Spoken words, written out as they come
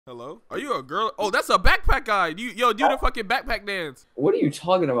Hello? Are you a girl? Oh, that's a backpack guy. Yo, do the fucking backpack dance. What are you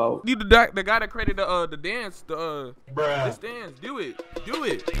talking about? You the guy that created the dance, this dance. Do it.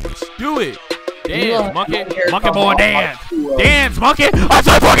 Dance, monkey boy, dance. Dance, monkey. I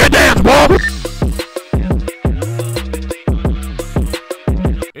said fucking dance, boy.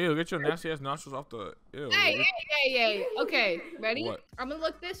 Ew, get your nasty ass nostrils off the. Ew. Hey. Okay, ready? What? I'm gonna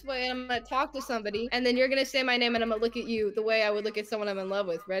look this way and I'm gonna talk to somebody, and then you're gonna say my name and I'm gonna look at you the way I would look at someone I'm in love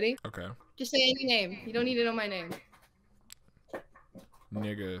with. Ready? Okay. Just say any name. You don't need to know my name.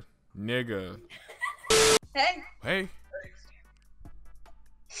 Nigga. Hey.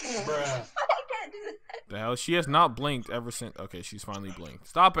 Bruh. I can't do that. The hell? She has not blinked ever since. Okay, she's finally blinked.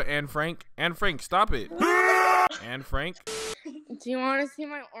 Stop it, Anne Frank. Anne Frank, stop it. Anne Frank. Do you want to see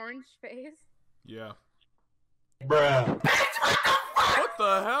my orange face? Yeah. Bruh. What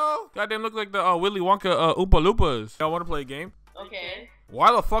the hell? Goddamn, look like the Willy Wonka Oompa Loompas. Y'all want to play a game? Okay.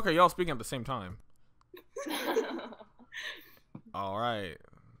 Why the fuck are y'all speaking at the same time? All right.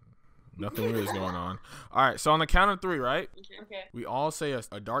 Nothing weird is going on. All right, so on the count of 3, right? Okay. We all say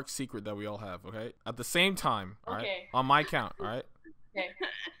a dark secret that we all have, okay? At the same time, all right? Okay. On my count, all right? Okay.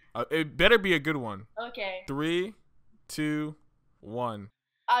 It better be a good one. Okay. 3, 2, 1.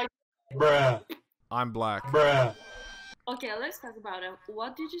 Bruh. I'm black. Bruh. Okay, let's talk about it.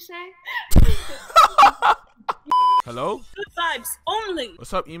 What did you say? Hello? Good vibes only.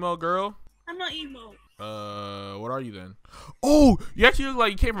 What's up, emo girl? I'm not emo. What are you then? Oh, you actually look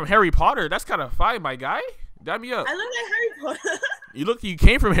like you came from Harry Potter. That's kind of fine, my guy. Dab me up. I look like Harry Potter. You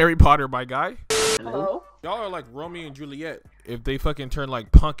came from Harry Potter, my guy. Hello? Y'all are like Romeo and Juliet if they fucking turn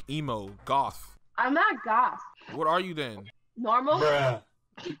like punk, emo, goth. I'm not goth. What are you then? Normal? Bruh.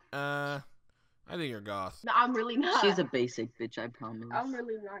 I think you're goth. No, I'm really not. She's a basic bitch, I promise. I'm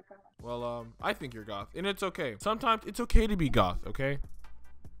really not goth. Well, I think you're goth, and it's okay. Sometimes it's okay to be goth, okay?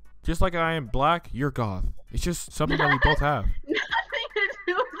 Just like I am black, you're goth. It's just something that we both have. Nothing to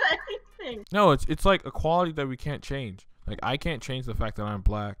do with anything. No, it's like a quality that we can't change. Like, I can't change the fact that I'm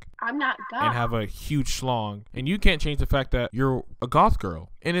black I'm not goth. and have a huge schlong, and you can't change the fact that you're a goth girl,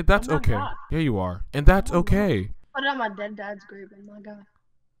 and that's I'm not okay. goth. Yeah, you are, and that's okay. Put it on my dead dad's grave. Oh my god.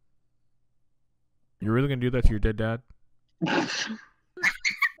 You're really gonna do that to your dead dad?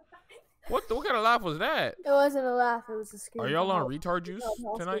 What kind of laugh was that? It wasn't a laugh, it was a scream. Are y'all on retard juice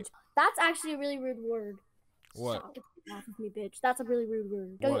tonight? That's actually a really rude word. What? Stop getting off of me, bitch. That's a really rude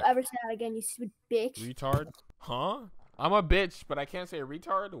word. Don't you What? ever say that again, you stupid bitch. Retard? Huh? I'm a bitch, but I can't say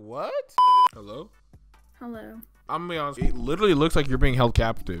retard? What? Hello? Hello. I'm gonna be honest. It literally looks like you're being held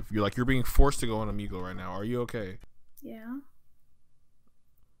captive. You're being forced to go on Omegle right now. Are you okay? Yeah.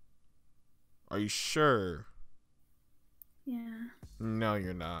 Are you sure? Yeah. No,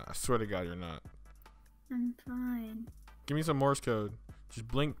 you're not. I swear to God, you're not. I'm fine. Give me some Morse code. Just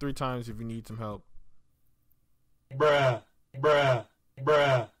blink 3 times if you need some help. Bruh. Bruh.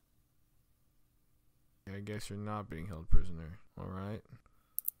 Bruh. I guess you're not being held prisoner. All right.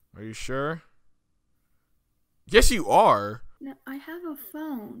 Are you sure? Yes, you are. No, I have a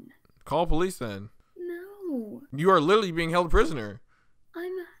phone. Call police then. No. You are literally being held prisoner.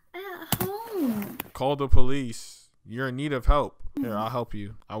 I'm at home. Call the police. You're in need of help. Here, I'll help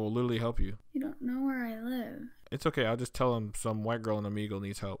you. I will literally help you. You don't know where I live. It's okay. I'll just tell him some white girl in Omegle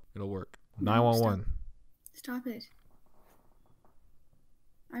needs help. It'll work. 911. Stop it.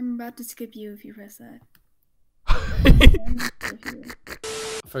 I'm about to skip you if you press that.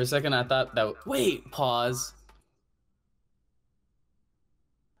 For a second, I thought that. Wait, pause.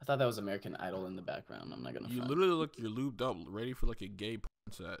 I thought that was American Idol in the background. I'm not gonna. You front. literally look. You're lubed up, ready for like a gay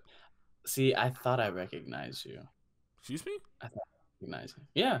set. See, I thought I recognized you. Excuse me? I thought I recognized you.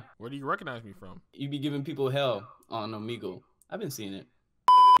 Yeah, Where do you recognize me from? you be giving people hell on Omegle. I've been seeing it.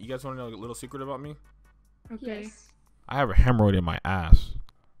 You guys want to know a little secret about me? Okay. Yes. I have a hemorrhoid in my ass.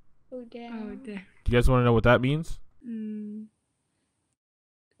 Oh damn. Do you guys want to know what that means? No.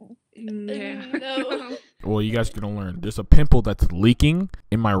 Well, you guys are gonna learn. There's a pimple that's leaking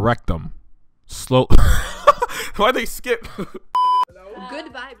in my rectum. Slow. Why they skip?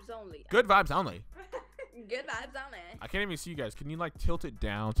 Good vibes only. Good vibes only. Good vibes only. I can't even see you guys. Can you like tilt it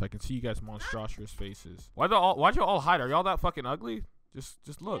down so I can see you guys' monstrous faces? Why'd you all hide? Are y'all that fucking ugly?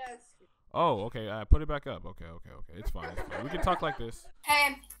 Just look. Yes. Oh, okay. Put it back up. Okay. It's fine. We can talk like this.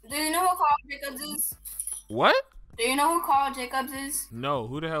 Hey, do you know who Carl Jacobs is? What? Do you know who Carl Jacobs is? No.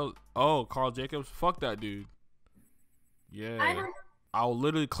 Who the hell? Oh, Carl Jacobs. Fuck that dude. Yeah. I don't. I'll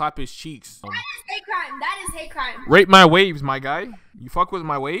literally clap his cheeks. That is hate crime. That is hate crime. Rate my waves, my guy. You fuck with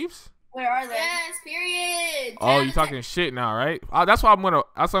my waves? Where are they? Yes, period. Oh, you talking shit now, right? That's why I'm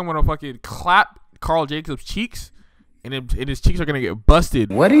gonna fucking clap Carl Jacobs' cheeks and his cheeks are gonna get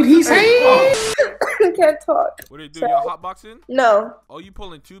busted. What did he say? I can't talk. What do you do? Y'all hotboxing? No, Oh, you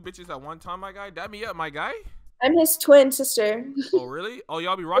pulling 2 bitches at one time, my guy? Dab me up, my guy. I'm his twin sister. Oh, really? Oh,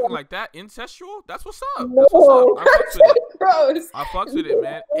 y'all be rocking like that? Incestual? That's what's up. No, That's what's up. I fucks with it. gross. I fucks with it,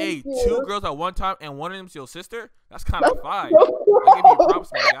 man. Hey, Thank you. 2 girls at one time and one of them's your sister? That's kind of fire. I give you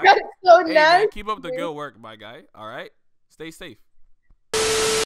props, my guy. That's so Hey, nasty. man, keep up the good work, my guy. All right? Stay safe.